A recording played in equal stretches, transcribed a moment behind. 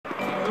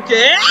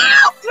Okay.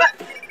 Ow! What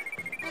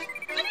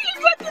are you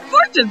collecting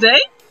fortunes, eh?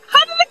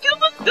 How did the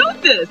Gilmans do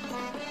this?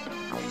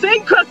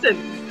 Saint Crescent,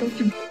 don't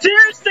you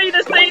dare say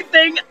the same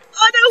thing,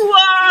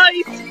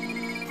 otherwise!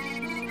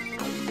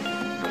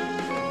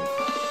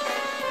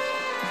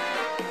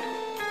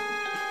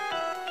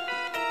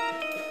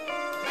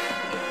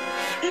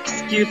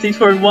 Excuse me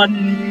for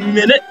 1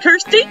 minute,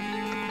 Kersti?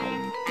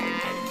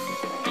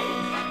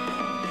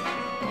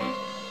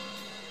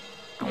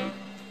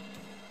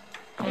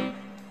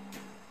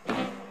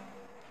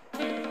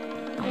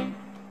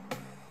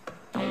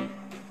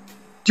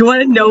 Do you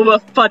want to know a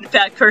fun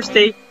fact,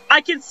 Kersti?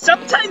 I can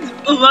sometimes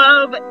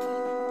love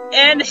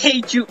and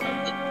hate you. You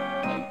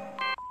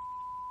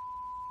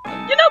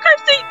know,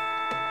 Kersti,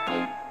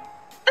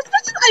 as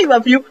much as I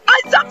love you,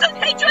 I sometimes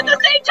hate you at the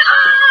same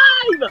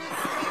time!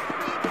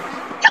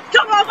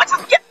 Come on, let's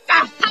just get the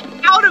heck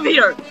out of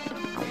here!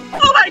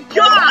 Oh my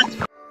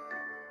god!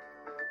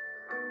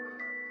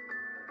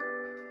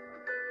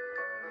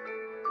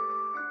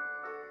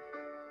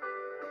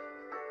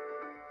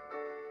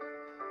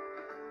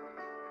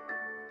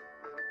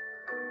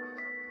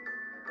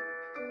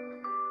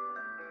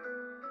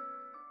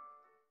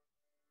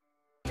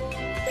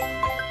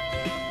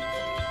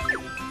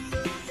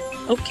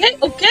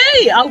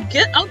 Okay,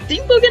 I'll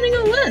think we're getting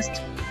a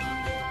list.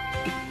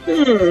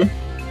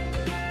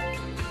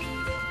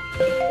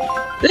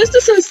 This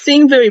doesn't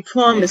seem very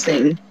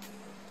promising.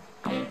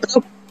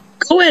 I'll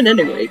go in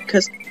anyway,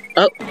 cause,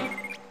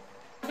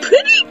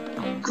 pretty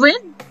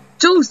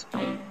grandiose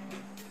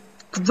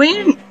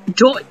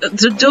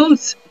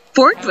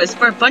fortress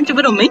for a bunch of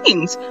little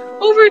minions.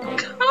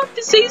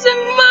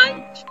 Overcompensating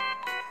much?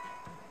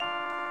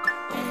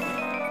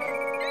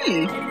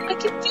 I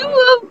could do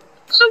a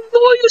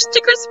royal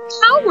sticker's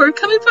power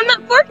coming from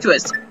that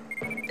fortress.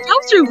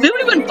 Bowser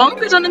really went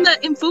bonkers on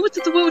that influence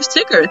of the royal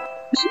sticker.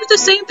 Maybe the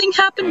same thing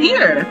happened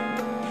here.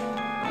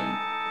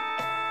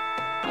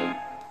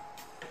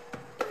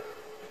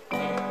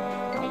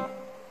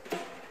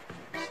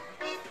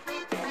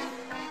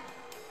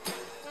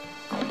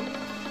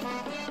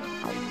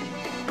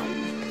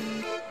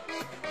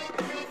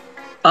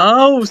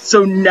 Oh,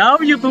 so now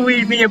you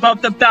believe me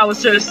about the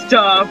Bowser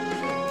stuff.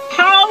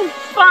 How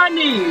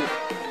funny!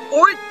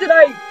 Or did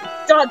I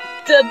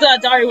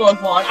was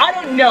wrong? I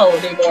don't know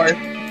anymore.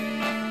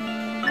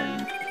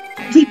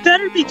 We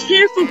better be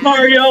careful,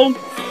 Mario.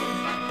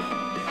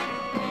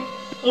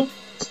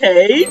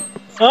 Okay.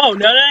 Oh,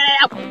 no.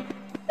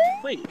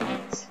 Wait.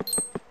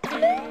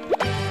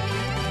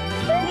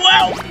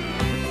 Wow!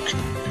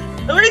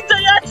 At least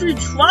I actually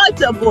tried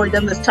to avoid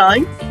them this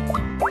time.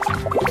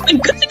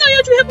 And good thing I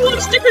actually have a lot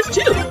of stickers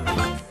too.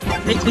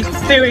 Makes me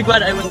very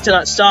glad I went to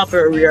that stop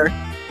earlier.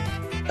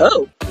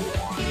 Oh.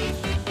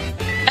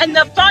 And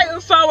the fire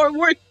flower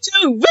worked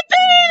too!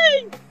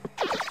 Whipping!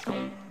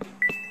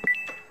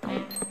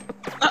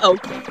 Uh-oh.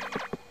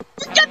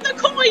 Get the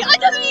coin! I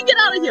just need to get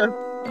out of here!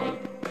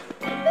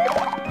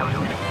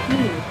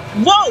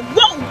 Whoa!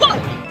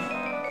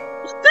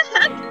 What the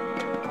heck?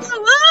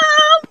 Hello?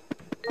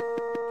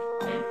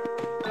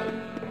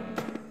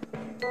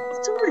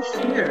 What's over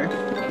here?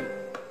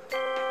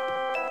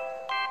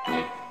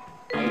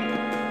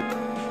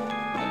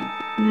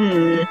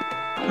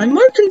 I'm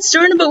more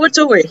concerned about what's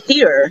over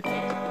here.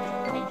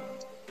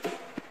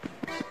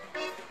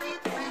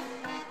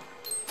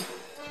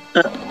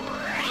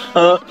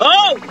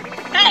 Oh!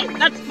 Hey,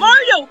 that's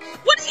Mario!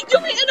 What is he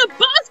doing in a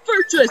boss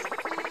fortress?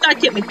 That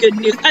can't be good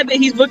news. I bet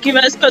he's looking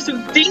at a special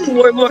thing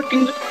we're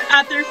working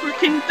after for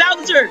King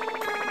Bowser.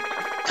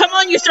 Come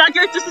on, you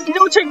strikers! This is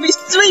no time to be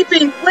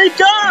sleeping!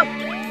 Wake up!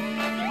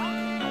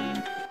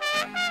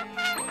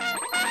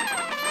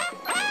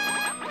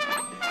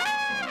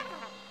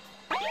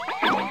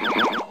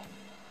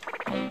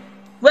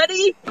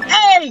 Ready?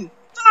 Aim!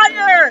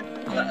 Fire!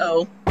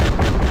 Uh-oh.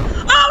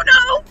 Oh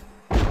no!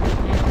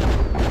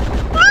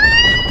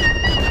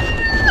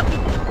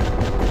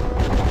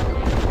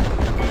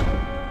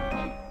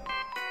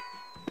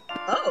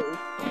 Oh.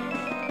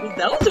 Well,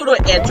 that was a little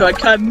Android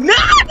command!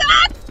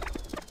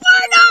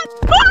 Why not?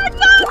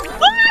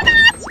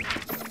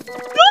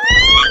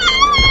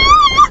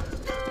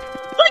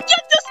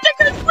 Forget the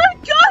stickers! We're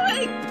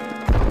going!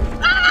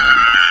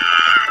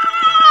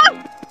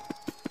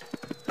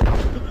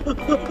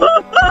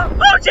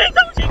 Oh jeez!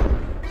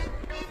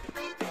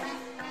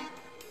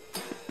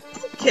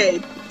 Okay,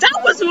 that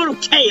was a little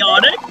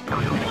chaotic.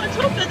 Let's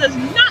hope that does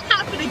not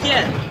happen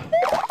again.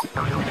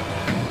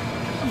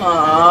 Come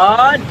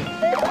on!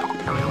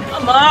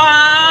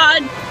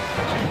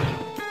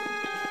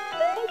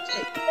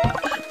 Okay.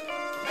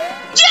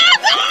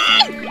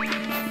 Jimmy!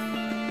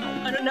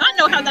 I do not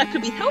know how that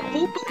could be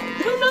helpful, but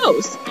who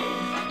knows?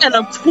 And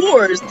of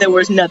course, there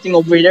was nothing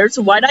over there,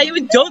 so why'd I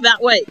even go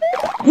that way?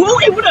 Well,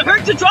 it would have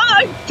hurt to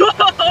try!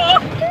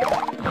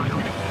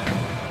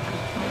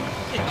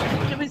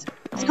 Okay,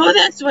 let's go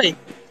this way.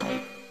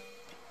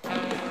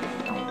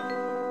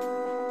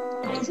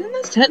 Isn't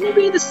this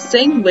technically the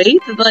same way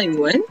that I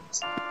went?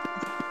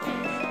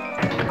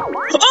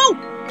 Oh!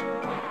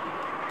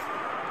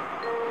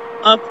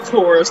 Of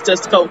course,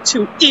 this felt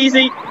too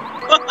easy.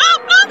 Oh,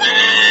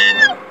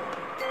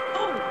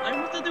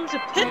 I thought there was a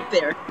pit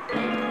there.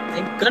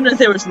 Thank goodness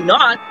there was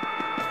not.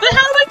 But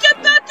how do I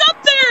get back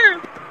up there?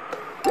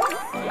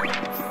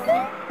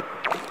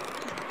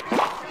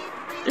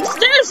 The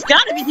stairs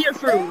gotta be here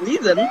for a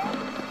reason.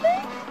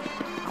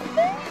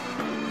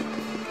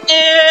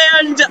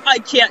 And I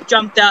can't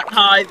jump that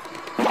high.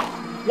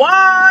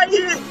 Why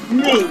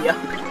me?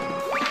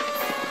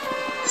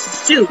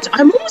 Shoot,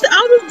 I'm almost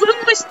out of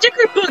my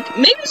sticker book.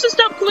 Maybe I should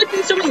stop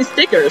collecting so many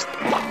stickers.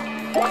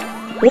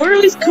 Or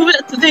at least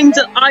collect the things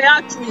that I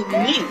actually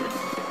need.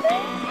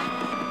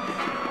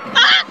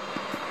 Ah!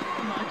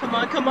 Come on, come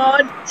on, come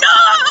on. No!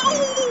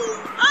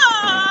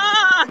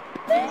 Ah!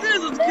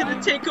 This is gonna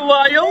take a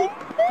while.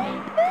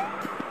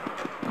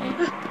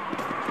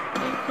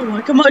 Come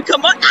on, come on,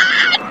 come on.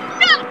 Ah!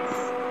 Nuts!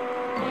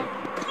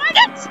 Darn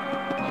it!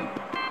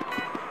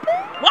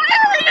 Why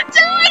are you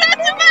doing it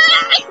to me?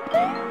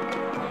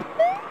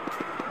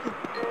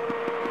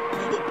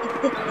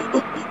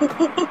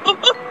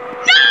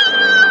 No!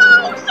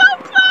 So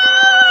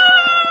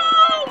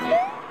close!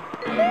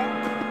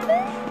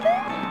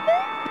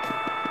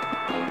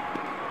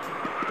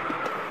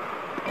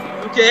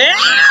 Okay.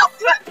 Ow!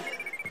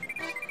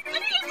 I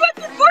need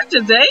weapon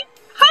fortunes, eh?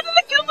 How did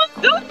the Goombas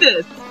do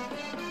this?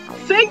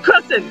 Saint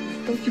Crescent,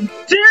 don't you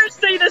dare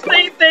say the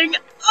same thing,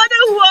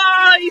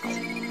 otherwise!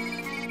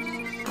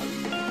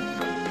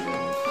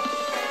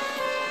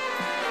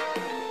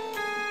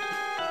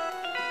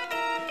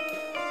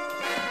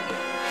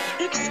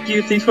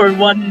 Excuse me for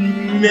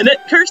 1 minute,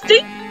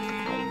 Kersti?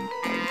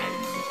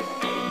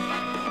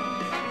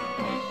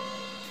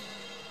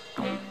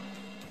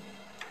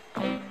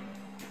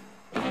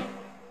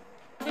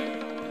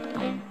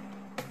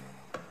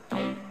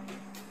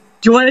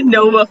 Do you want to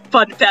know a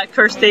fun fact,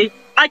 Kersti?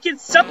 I can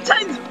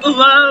sometimes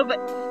love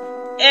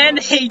and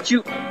hate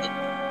you. You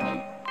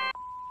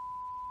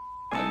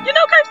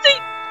know, Kersti,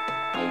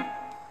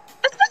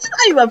 as much as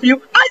I love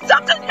you, I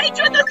sometimes hate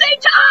you at the same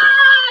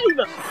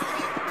time!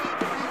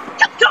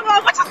 Come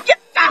on, let's just get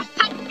the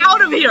heck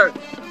out of here!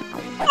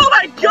 Oh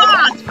my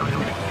god!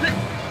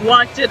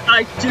 Why did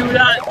I do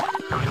that?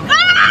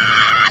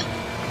 Ah!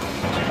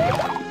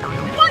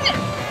 What?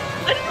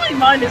 I think my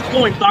mind is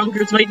going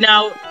bonkers right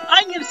now.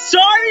 I am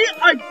sorry,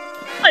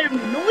 I have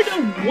no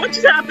idea what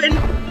just happened.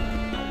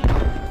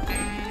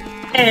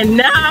 And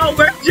now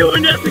we're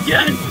doing this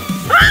again.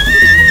 Ah!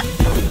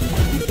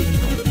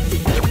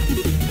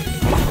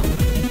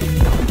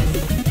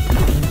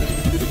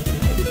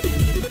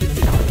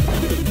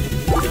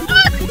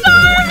 I'm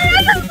sorry,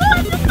 I just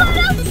wanted to find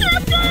out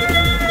something.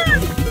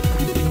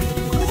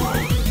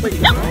 Wait,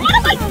 no, what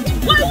am I?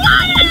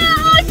 Why did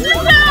I do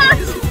that?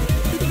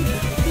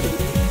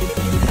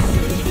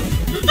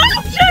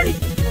 Okay.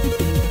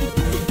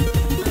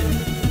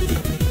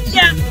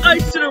 Yeah, I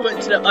should have went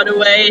to the other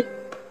way.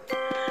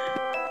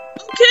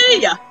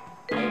 Okay.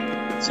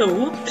 So,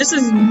 this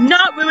is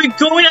not really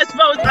going as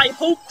well as I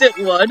hoped it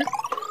would.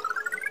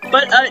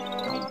 But,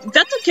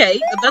 that's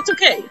okay. That's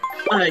okay.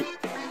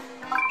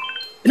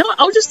 You know what?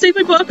 I'll just save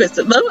my progress.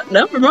 No,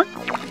 never mind.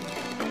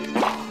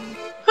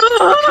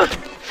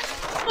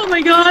 Oh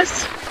my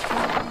gosh.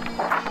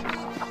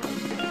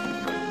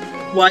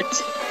 What?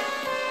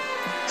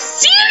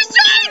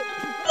 Seriously?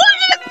 What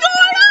is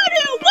going on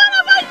here? What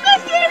am I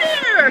missing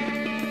here?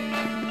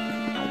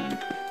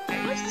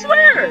 I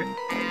swear.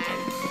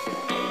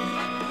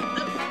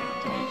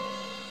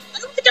 I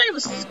don't think I have a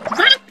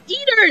scrap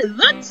either.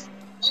 That's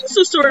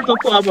also sort of a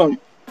problem.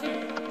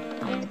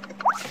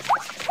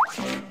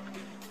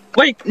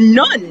 Wait,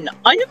 none.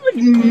 I have like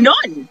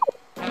none.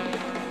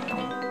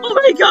 Oh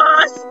my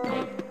gosh.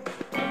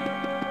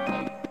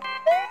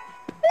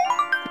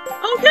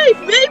 Okay,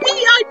 maybe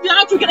I'm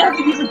actually gonna have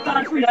to use a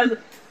battery.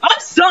 I'm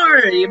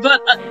sorry,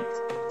 but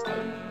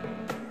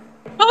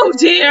oh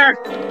dear.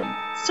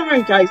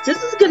 Sorry guys,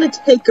 this is gonna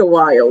take a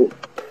while.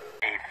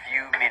 A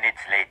few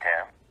minutes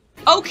later.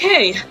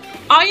 Okay,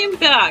 I am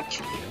back.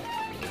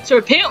 So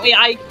apparently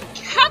I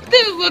have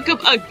to look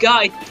up a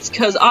guide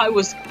because I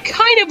was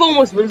kind of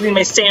almost losing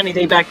my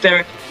sanity back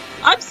there.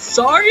 I'm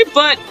sorry,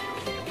 but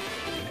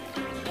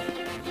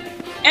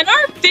in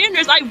our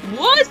fairness, I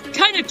was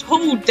kind of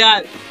told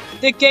that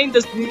the game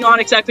does not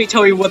exactly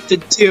tell you what to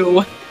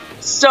do.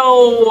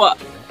 So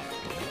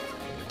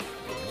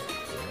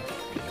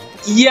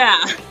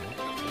yeah.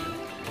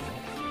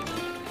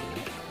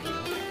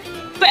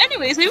 But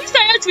anyways, at least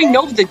I actually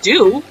know what to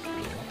do.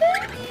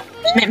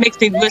 And it makes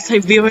me wish I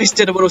realized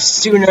it a little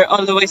sooner,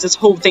 otherwise this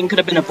whole thing could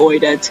have been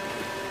avoided.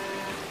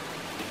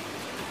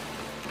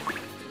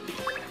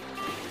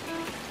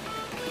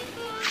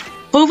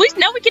 But at least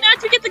now we can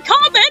actually get the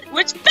comment,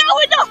 which fell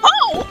in the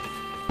hole!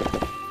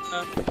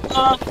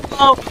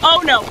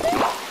 Oh no.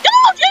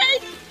 Oh,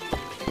 jeez!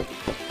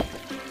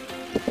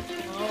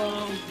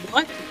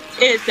 What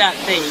is that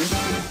thing?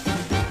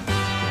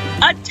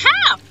 A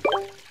tap!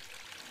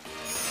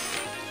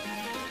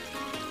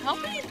 How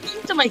many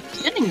things am I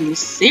getting?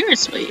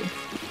 Seriously?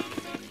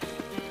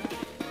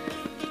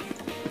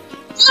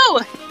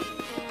 Oh!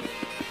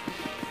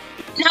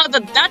 Now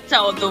that that's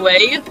out of the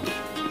way,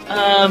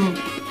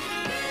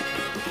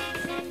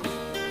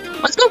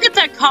 let's go get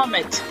that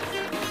comment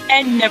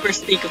and never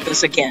speak of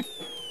this again.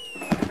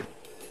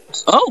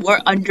 Oh, we're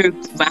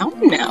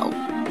underground now.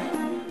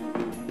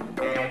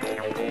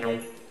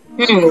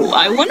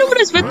 I wonder what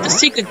is with the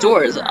secret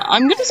doors.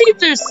 I'm gonna see if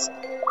there's...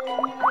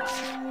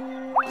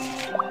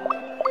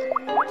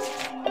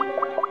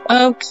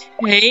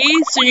 Okay,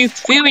 so you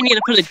feel we need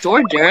to put a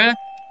door there.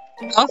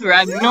 However, I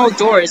have no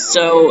doors,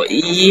 so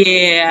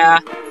yeah.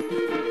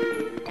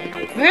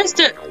 Where's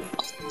the... Oh,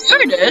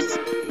 there it is!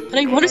 But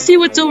I want to see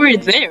what's over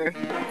there.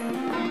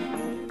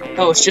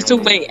 Oh, it's just a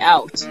way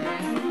out.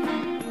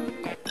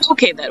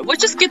 Okay then,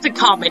 let's just get the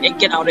comment and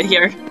get out of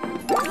here.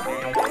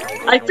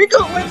 I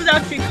forgot what it's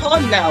actually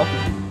called now.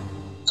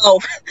 Oh,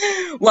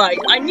 right.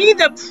 I need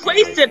to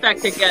place it back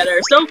together.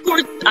 So of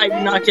course,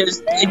 I'm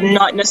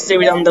not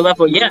necessarily on the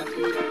level yet.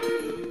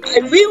 I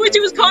really wish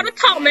it was called a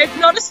comic,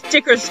 not a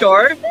sticker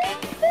store.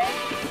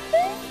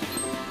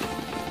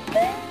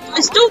 I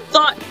still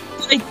thought,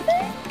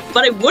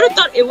 but I would have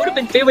thought it would have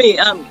been very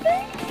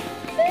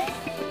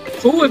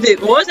cool if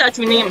it was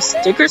actually named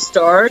Sticker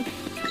Star,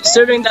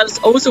 considering that's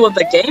also what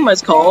the game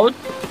is called.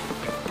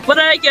 But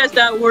I guess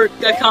that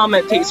the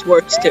comment piece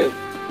works too.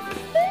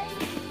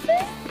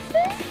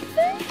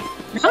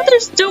 Now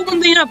there's still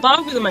one thing that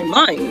boggles in my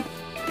mind.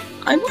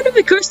 I wonder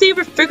if Kersti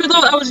ever figured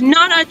out I was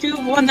not actually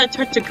the one that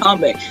touched the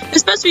comic,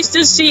 especially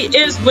since she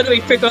is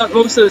literally figured out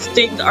most of the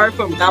things are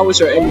from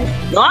Bowser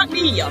and not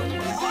me.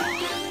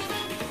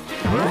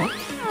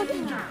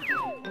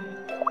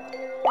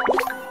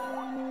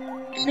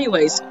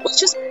 Anyways, let's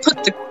just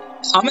put the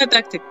comment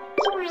back to...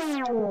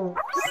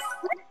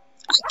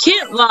 I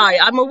can't lie,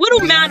 I'm a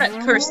little mad at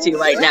Kersti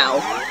right now.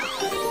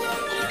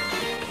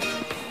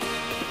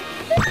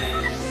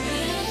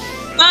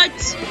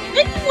 But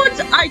maybe once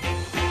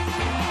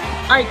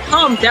I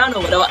calm down a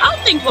little, I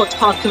don't think we'll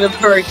talk with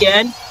her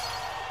again.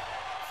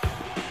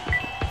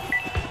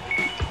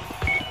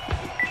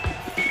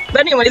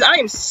 But anyways, I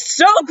am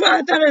so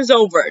glad that is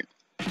over.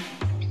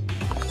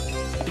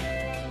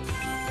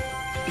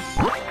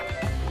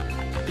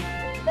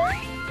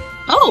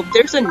 Oh,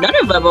 there's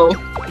another level.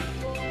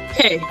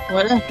 Okay,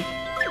 what?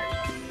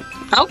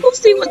 I'll go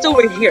see what's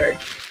over here.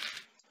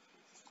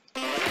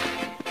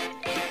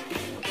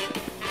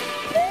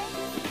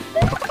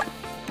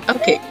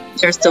 Okay,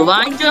 there's the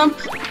line jump.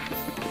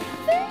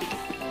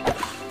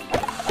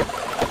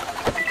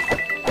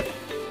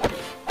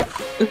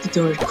 Look,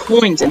 there are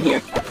coins in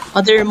here.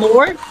 Are there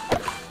more?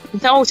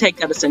 I'll take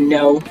that as a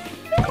no.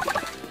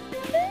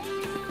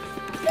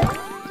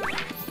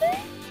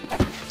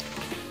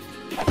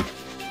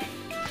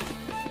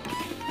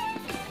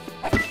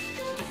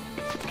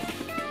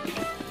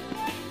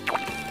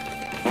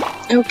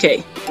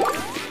 Okay.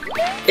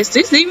 Is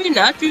this even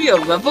actually a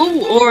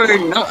level or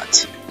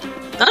not?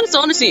 That is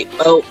honestly...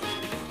 Oh.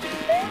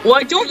 Well,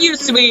 I don't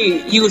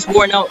usually use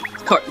worn out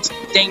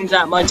things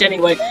that much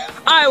anyway.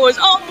 I was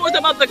almost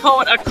about to call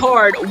it a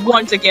card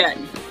once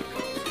again.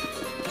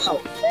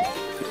 Oh.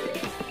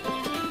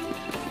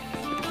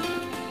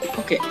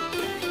 Okay.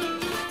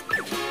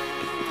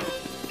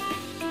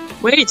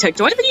 Wait a sec,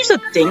 do I have to use a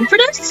thing for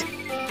this?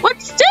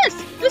 What's this?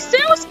 The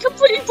sail is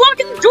completely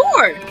blocking the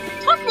door!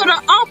 Talk about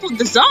an awful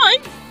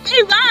design!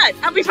 Hey lad,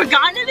 have we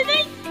forgotten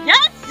anything?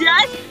 Yes,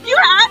 you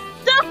have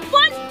the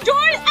front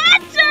door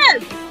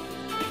access!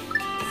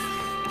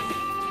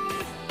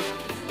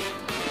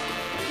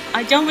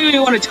 I don't really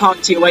want to talk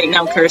to you right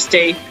now,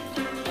 Kersti.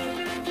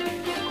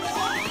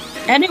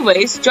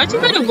 Anyways,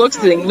 judging by the looks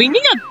of the thing, we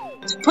need to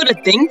put a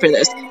thing for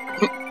this.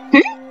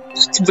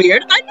 That's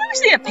weird. I've never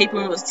seen a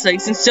paper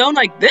station sewn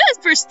like this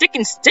for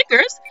sticking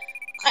stickers.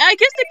 I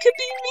guess it could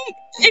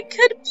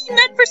be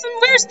meant for some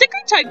rare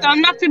sticker type that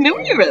I'm not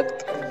familiar with.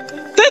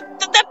 The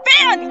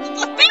fan!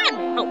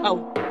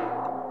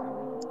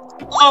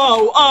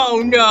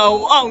 Oh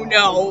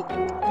no.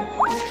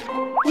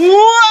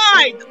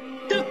 Right!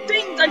 The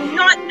things are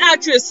not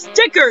actual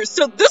stickers,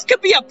 so this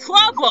could be a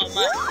problem.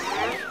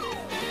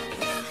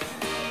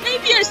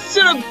 Maybe I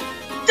should have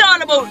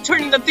thought about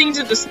turning the things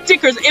into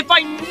stickers if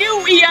I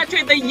knew we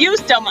actually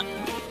used them.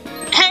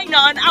 Hang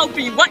on, I'll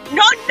be what?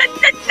 No!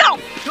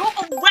 Go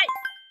away!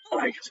 Oh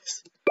my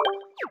goodness.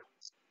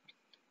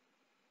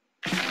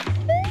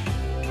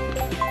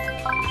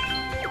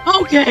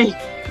 Okay,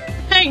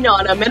 hang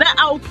on a minute,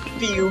 I'll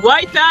be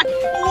right back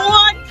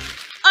once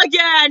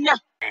again! A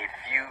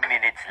few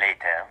minutes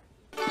later.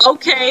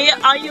 Okay,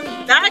 I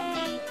am back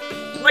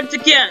once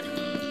again.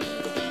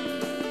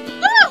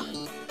 Ah!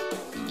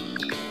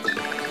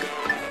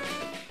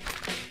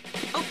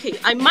 Okay,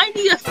 I might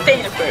need a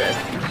fan for this.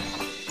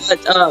 But,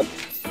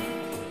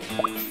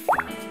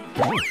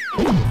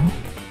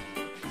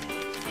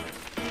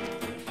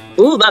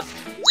 ooh,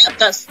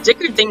 that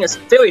sticker thing is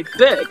very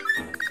big.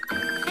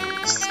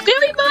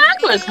 Very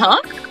miraculous,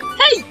 huh?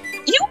 Hey,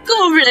 you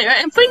go over there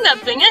and bring that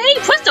thing, and hey,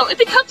 presto, it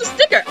becomes a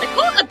sticker. I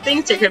call it a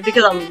thing sticker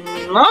because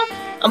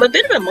I'm a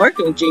bit of a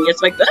marketing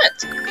genius like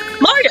that.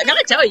 Mario, I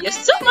gotta tell you, you're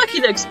so lucky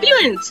to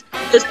experience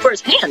this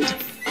firsthand.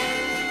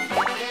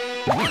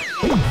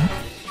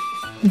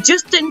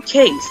 just in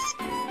case.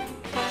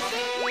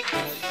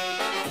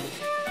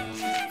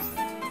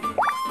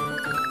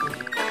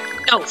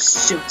 Oh,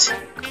 shoot.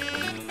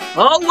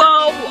 Oh,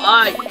 well,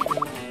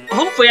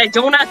 hopefully I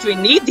don't actually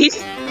need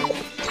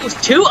those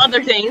two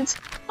other things.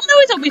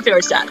 Otherwise, I'll be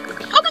very sad.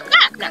 How about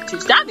that? Not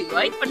too savvy,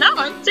 right? But now,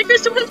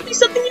 stickers don't have to be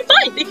something you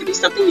find. They can be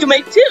something you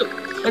make, too.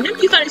 And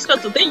if you find a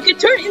special thing, you can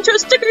turn it into a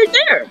sticker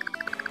there.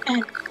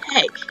 And,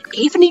 hey,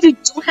 even if you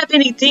don't have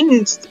any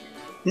things,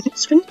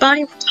 swing by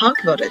and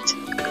talk about it.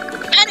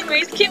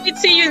 Anyways, can't wait to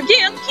see you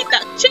again. Keep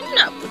that chin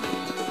up.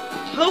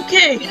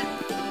 Okay.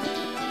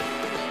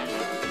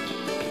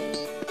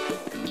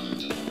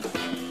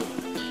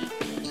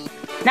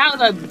 Now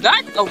that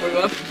that's over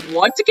with,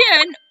 once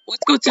again,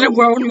 let's go to the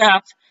world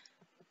map.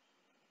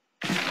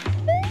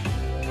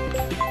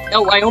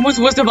 Oh, I almost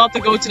was about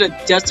to go to the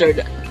desert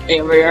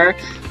area.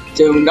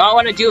 Do not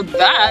want to do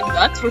that,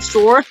 that's for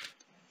sure.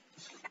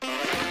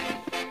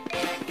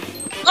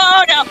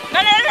 Oh no!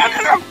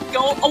 No!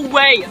 Go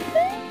away!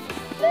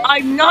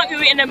 I'm not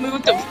really in the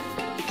mood to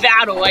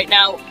battle right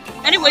now.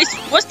 Anyways,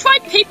 let's try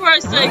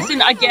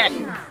paperization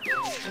again.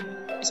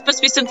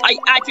 Especially since I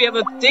actually have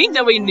a thing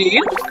that we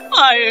need.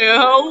 I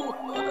hope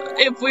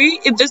if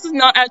this is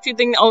not actually a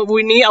thing that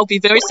we need, I'll be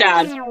very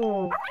sad.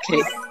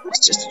 Okay, let's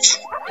just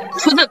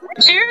put it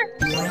there.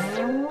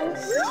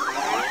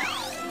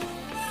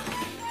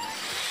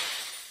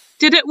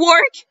 Did it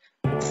work?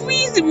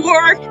 Please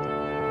work!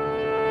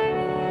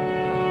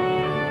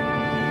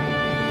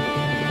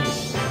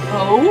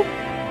 Oh?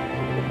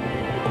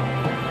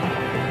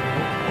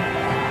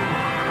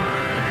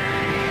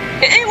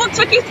 It looks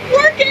like it's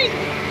working!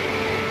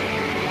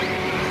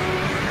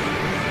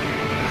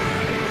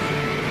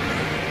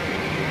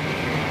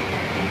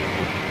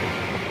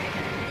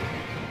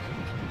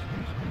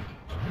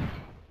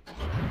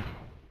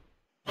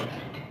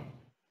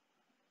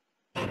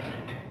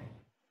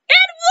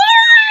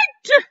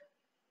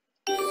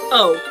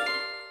 Oh.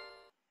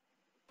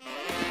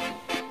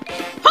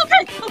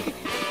 Okay! Oh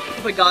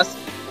my gosh.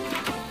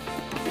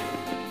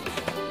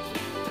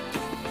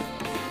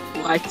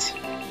 What?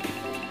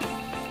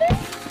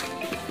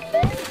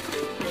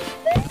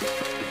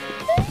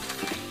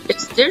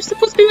 Is there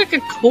supposed to be like a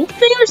code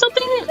thing or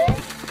something?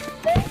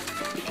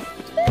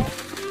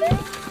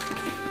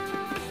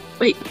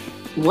 Wait,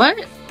 what?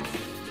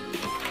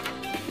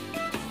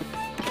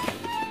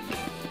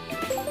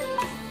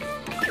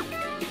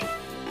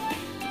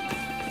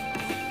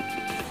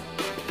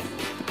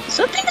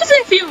 Something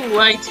doesn't feel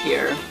right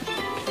here.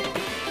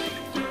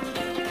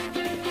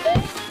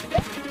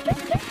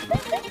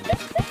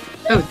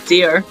 Oh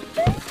dear.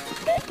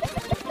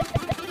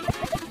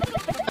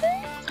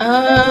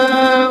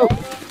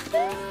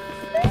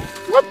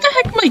 What the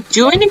heck am I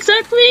doing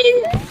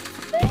exactly?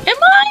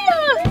 Am I,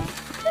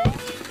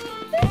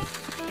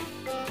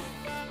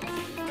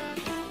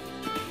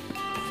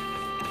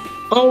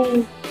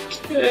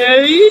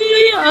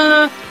 okay,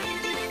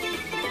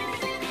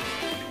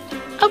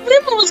 a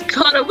limb was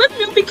caught up with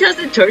me because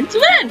it turns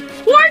red.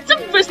 Words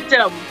of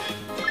wisdom.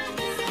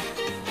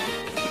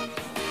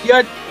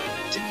 Yeah.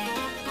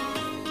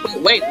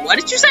 Wait, what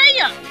did you say?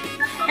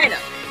 Hey now.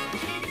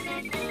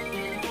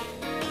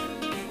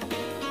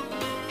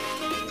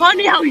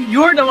 Funny how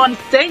you're the one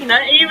saying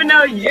that, even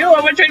though you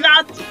are what you're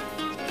not.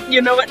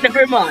 You know what?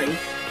 Never mind.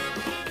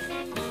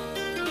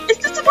 Is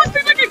this supposed to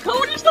be like a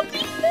code or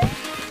something?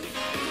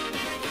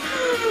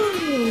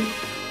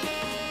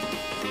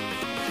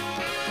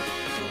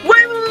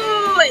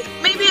 Wait,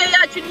 maybe I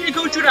actually need to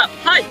go to that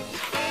pipe.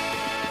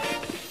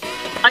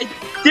 I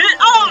did.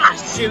 Oh,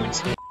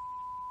 shoot.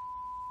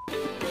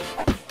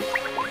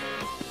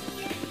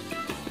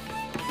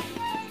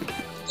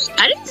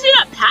 I didn't see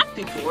that path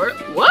before.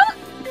 What?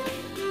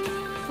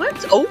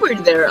 What's over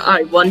there,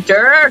 I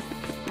wonder?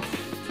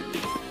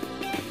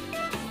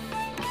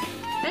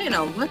 Hey,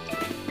 now, what?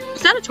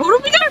 Is that a toad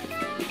over there?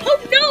 Oh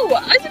no!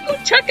 I should go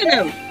check on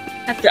him.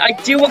 After I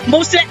deal with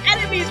most of the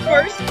enemies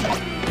first.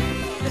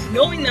 Just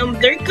knowing them,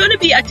 they're gonna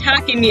be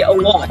attacking me a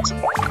lot.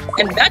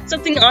 And that's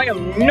something I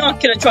am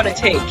not gonna try to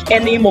take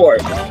anymore.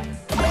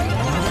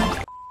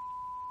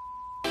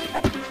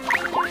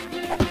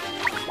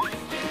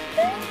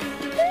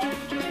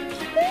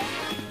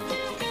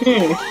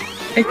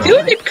 I feel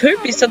like there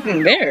could be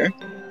something there.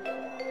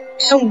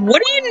 And what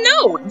do you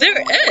know?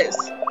 There is.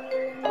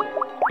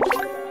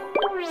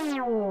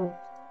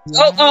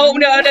 Oh,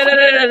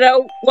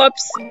 no.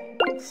 Whoops.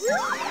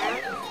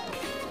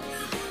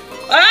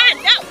 Ah,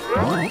 no!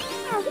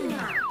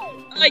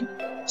 I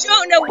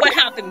don't know what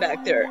happened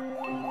back there.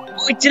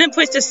 Oh, I didn't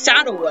place the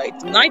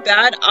satellite. My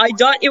bad. I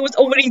thought it was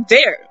already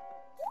there.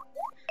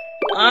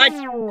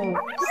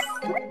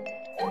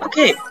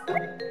 Okay.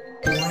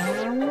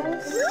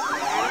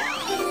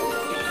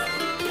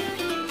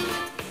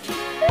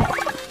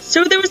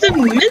 So there was a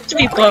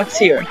mystery box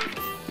here.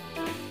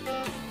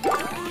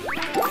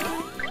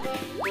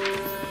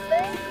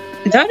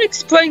 That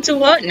explains a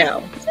lot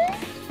now.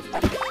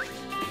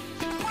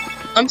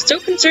 I'm still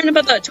concerned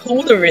about that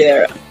toad over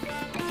there.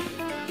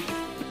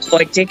 So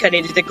I think I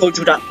needed to go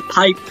to that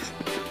pipe.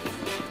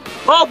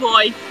 Oh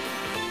boy!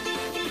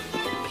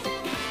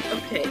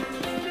 Okay.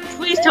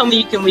 Please tell me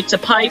you can reach the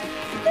pipe.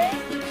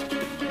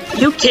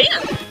 You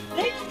can!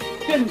 Thank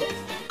goodness.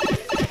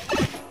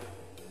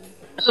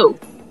 Oh.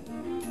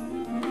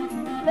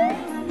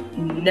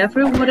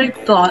 Never would have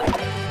thought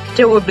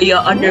there would be an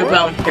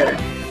underground here.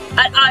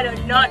 And I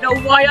do not know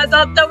why I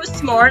thought that was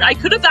smart. I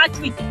could have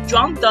actually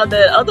jumped on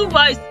it.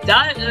 Otherwise,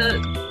 that,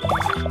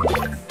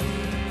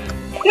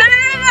 No!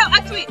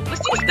 Actually,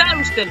 let's use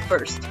Battle Spin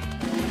first.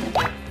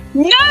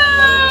 No!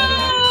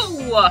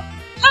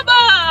 Come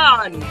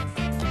on!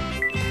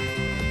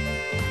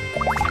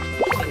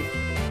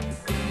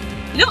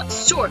 You know what?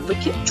 Sure, we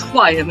can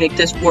try to make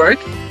this work.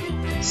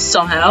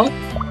 Somehow.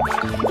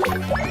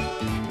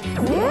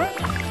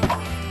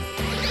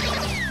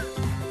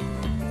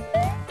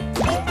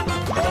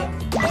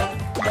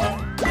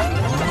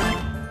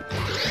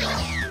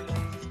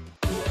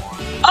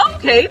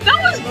 Okay, that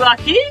was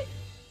lucky.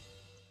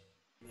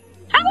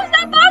 How is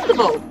that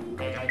possible?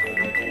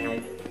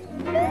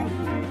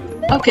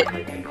 Okay,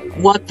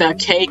 what the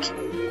cake?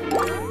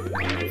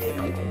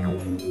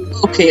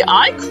 Okay,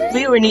 I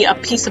clearly need a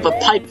piece of a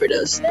pipe for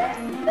this.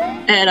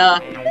 And,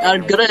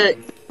 I'm gonna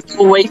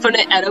go away from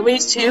the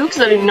enemies too,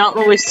 because I do not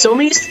want to waste so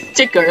many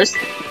stickers.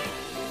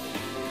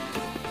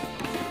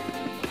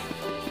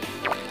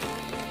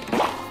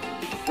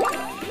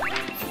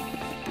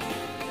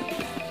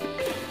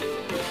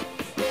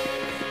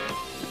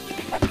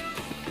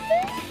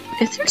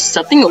 Is there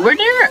something over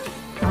there?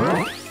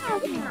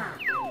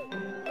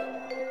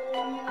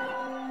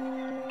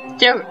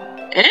 There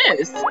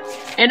is!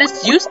 And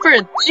it's used for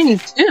a thing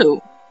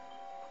too.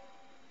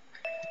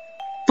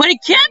 But it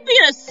can't be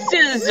a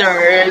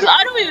scissors!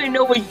 I don't even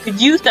know what you could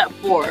use that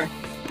for.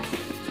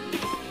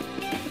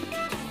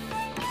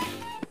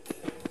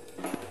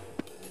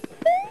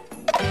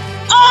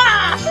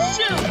 Ah!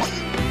 Shoot!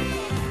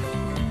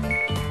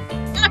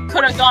 That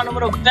could have gone a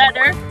little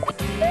better.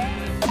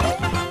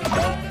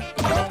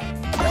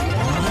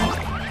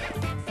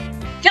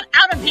 Get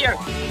out of here!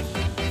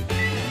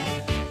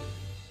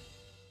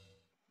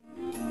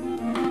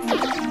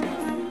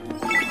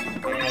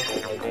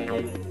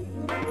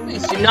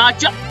 Please do not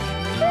jump!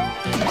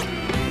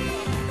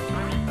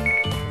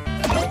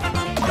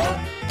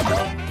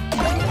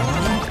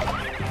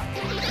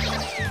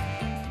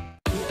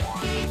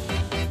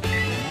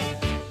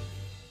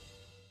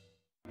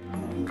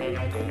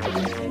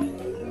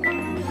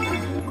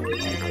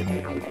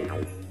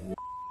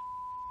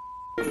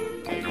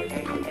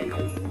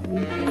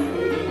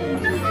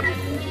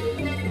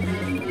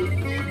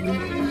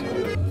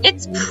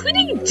 It's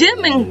pretty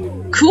dim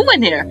and cool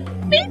in here.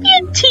 Maybe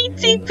a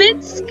teensy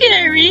bit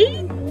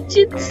scary.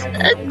 Just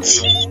a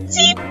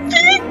teensy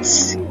bit.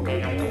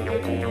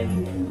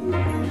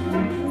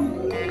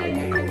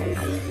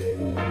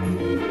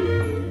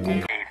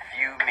 A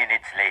few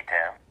minutes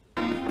later.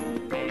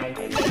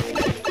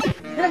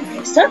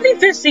 Something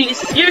fishy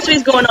seriously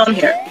is going on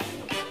here.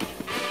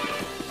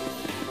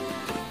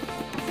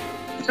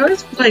 So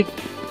it's like...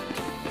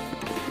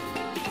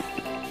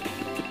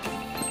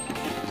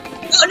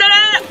 Oh, no, no, no!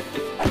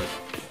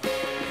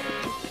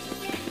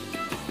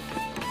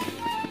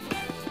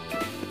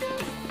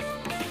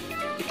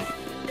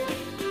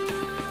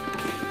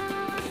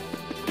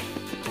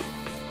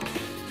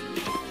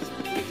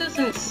 It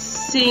doesn't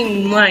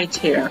seem right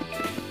here.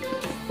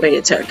 Wait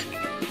a sec.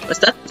 Was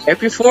that there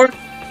before?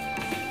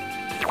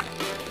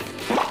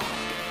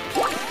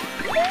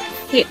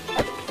 Hey.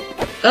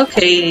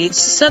 Okay,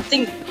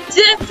 something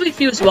definitely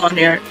feels wrong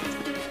here.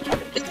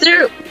 Is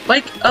there,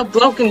 like, a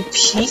broken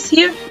piece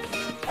here?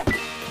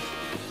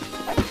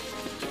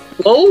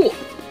 Whoa!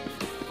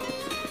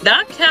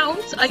 That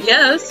counts, I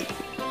guess.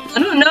 I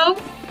don't know.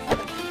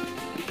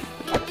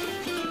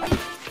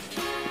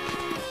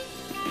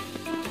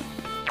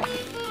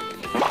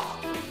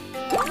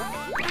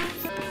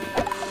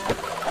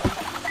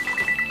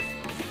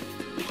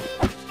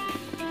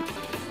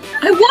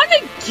 I want to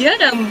get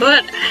him,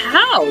 but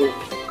how?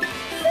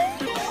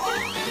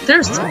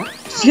 There's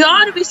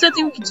gotta be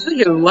something we can do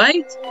here,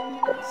 right?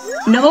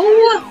 No?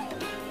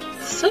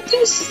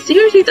 Something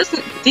seriously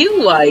doesn't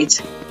feel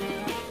right.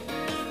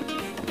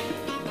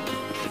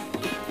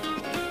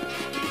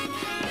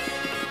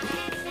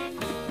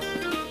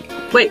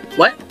 Wait,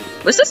 what?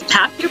 Was this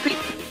tap here? Are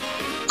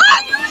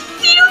you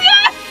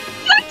serious?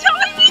 You're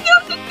telling me there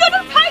was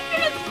another pipe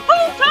in this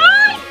whole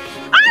time?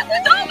 I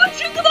was almost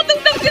thinking about the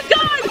Mexican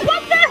guy!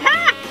 What the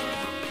heck?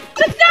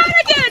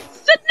 Shenanigans!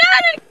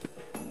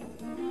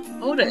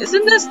 Hold on,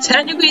 isn't this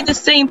technically the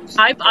same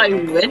pipe I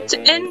went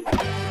in?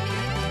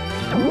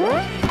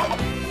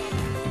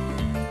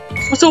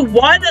 So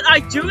why did I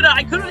do that?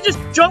 I could have just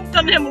jumped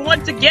on him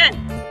once again.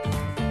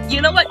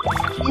 You know what?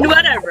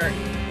 Whatever.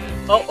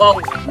 Oh.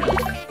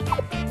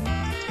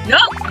 No!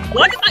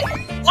 Why do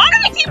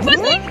I keep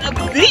pressing a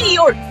B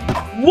or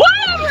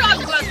whatever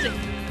I'm pressing?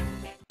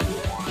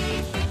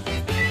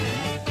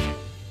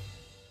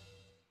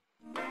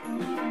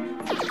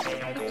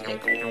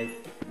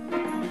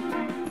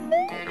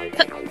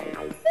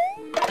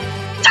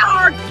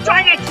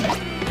 Darn it!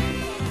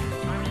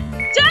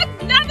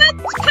 Dagnabbit!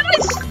 Can I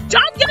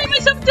stop getting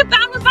myself into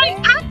battle by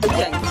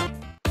accident?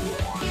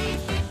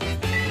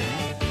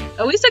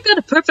 At least I got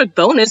a perfect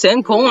bonus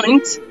and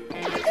coins.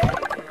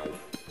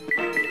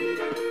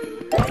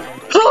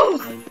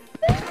 Oh!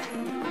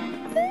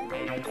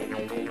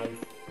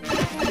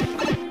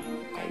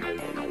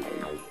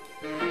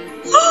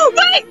 Oh,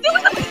 wait! There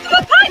was a piece of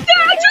a pipe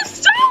there! I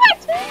just saw it!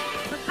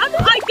 But how do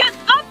I get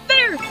up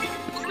there?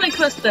 That's my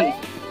question.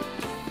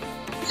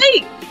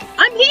 Hey!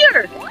 I'm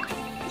here!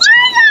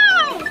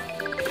 Wow!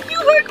 You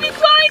heard me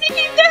crying and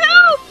need the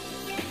help!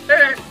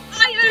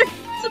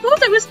 I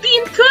suppose I was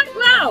being cut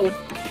loud.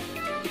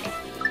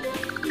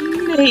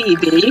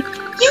 Maybe.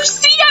 You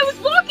see, I was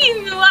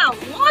walking around,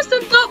 lost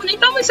in thought when I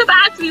found myself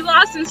actually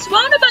lost and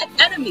surrounded by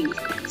enemies.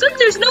 Since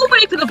there's no way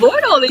I could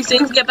avoid all these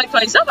things and get back to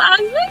myself, I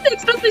really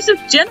expect myself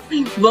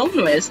generally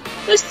loneliness.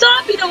 But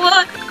stop, you know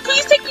what?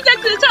 Please take me back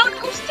to the town.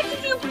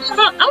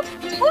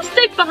 I'll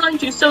stick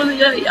behind you so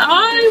that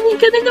I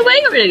won't get in the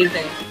way or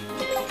anything.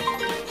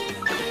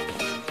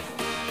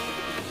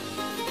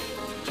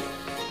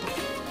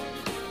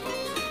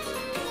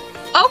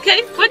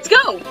 Okay, let's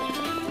go.